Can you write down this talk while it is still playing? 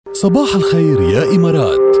صباح الخير يا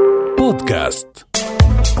إمارات بودكاست.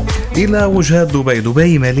 إلى وجهات دبي.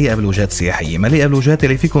 دبي مليئة بالوجهات السياحية، مليئة بالوجهات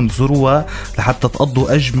اللي فيكم تزوروها لحتى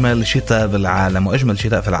تقضوا أجمل شتاء بالعالم، وأجمل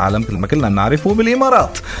شتاء في العالم كل ما كلنا بنعرفه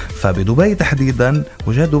بالإمارات. فبدبي تحديدا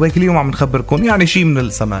وجهات دبي كل يوم عم نخبركم يعني شيء من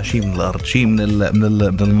السماء، شيء من الأرض، شيء من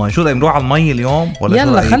الماء. شو نروح على المي اليوم ولا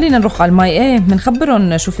يلا خلينا نروح على المي. ايه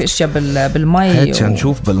بنخبرهم شو في اشياء بالمي. هيك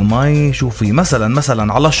نشوف بالمي شو في.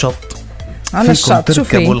 مثلا على الشط، على الشاطئ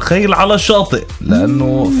تركبوا الخيل على الشاطئ،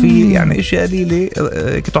 لأنه في يعني إشياء قليلة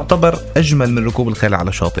تعتبر أجمل من ركوب الخيل على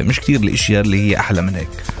الشاطئ. مش كتير الإشياء اللي هي أحلى من هيك،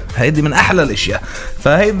 هيدي من أحلى الإشياء.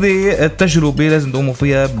 فهيدي التجربة لازم تقوموا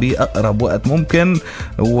فيها بأقرب وقت ممكن،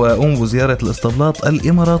 وقوموا بزيارة الاسطبلات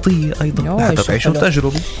الإماراتية أيضا حتى تعيشوا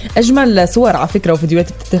التجربة. أجمل صور على فكرة وفيديوهات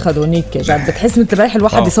بتتاخد هونيك، جد بتحس مثل رايح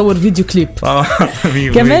الواحد يصور فيديو كليب.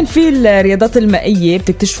 كمان في الرياضات المائية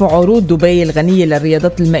بتكتشفوا عروض دبي الغنية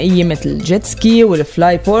للرياضات المائية مثل الجيت سكي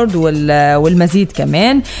والفلاي بورد والمزيد.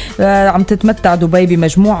 كمان عم تتمتع دبي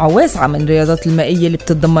بمجموعة واسعة من الرياضات المائية اللي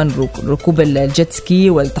بتتضمن ركوب الجيت سكي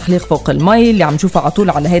والتحليق فوق المي اللي عم نشوفه على طول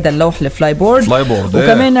على هذا اللوح الفلاي بورد.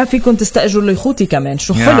 وكمان فيكم تستأجروا اليخوتي كمان.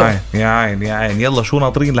 شو حلو يا عين. يلا شو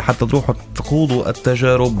ناطرين لحتى تروحوا تخوضوا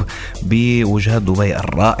التجارب بوجهات دبي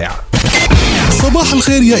الرائعة. صباح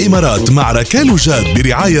الخير يا إمارات مع ركال وجاد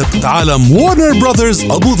برعاية عالم وارنر براذرز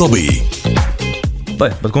أبو ظبي.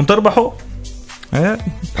 طيب بدكم تربحوا؟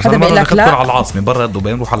 حدا بيقول لك لا على العاصمة برا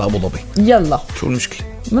دبي نروح على أبو ظبي. يلا شو المشكلة؟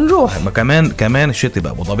 منروح. كمان الشتاء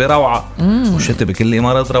بأبو ظبي روعة، والشتاء بكل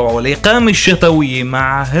الإمارات روعة، والإقامة الشتوية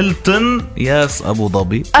مع هيلتون ياس أبو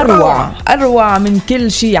ظبي أروع من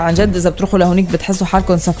كل شيء عن جد. إذا بتروحوا لهونيك بتحسوا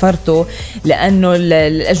حالكم سافرتوا، لأنه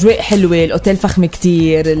الأجواء حلوة، الأوتيل فخم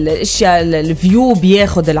كتير، الأشياء الفيو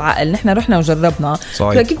بياخد العقل. نحن رحنا وجربنا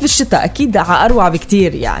كيف في الشتاء، أكيد أروع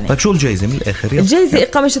بكتير يعني. طيب شو الجائزة من الآخر؟ الجائزة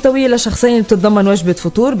إقامة شتوية لشخصين بتتضمن وجبة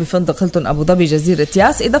فطور بفندق هيلتون أبو ظبي جزيرة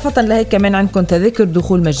ياس. إضافة لهيك كمان عندكم تذاكر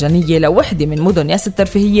دخول مجانية لوحدة من مدن ياس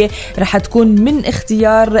الترفيهية، رح تكون من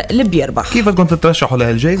اختيار اللي بيربح. كيف بدكم تترشحوا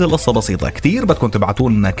لهالجائزة؟ القصة بسيطة كتير، بدكم تبعتوا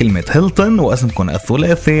لنا كلمة هيلتون واسمكم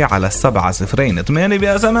الثلاثي على 708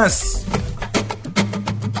 بSMS.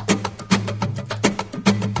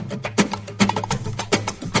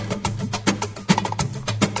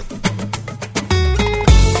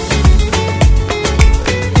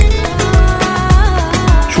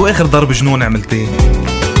 شو آخر ضرب جنون عملتيه؟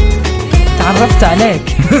 تعرفت عليك.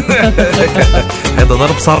 هذا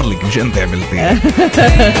ضرب صار لك مش انت عملتيه.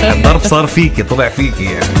 الضرب صار فيكي، طلع فيكي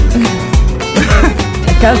يعني.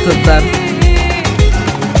 أكلت الضرب.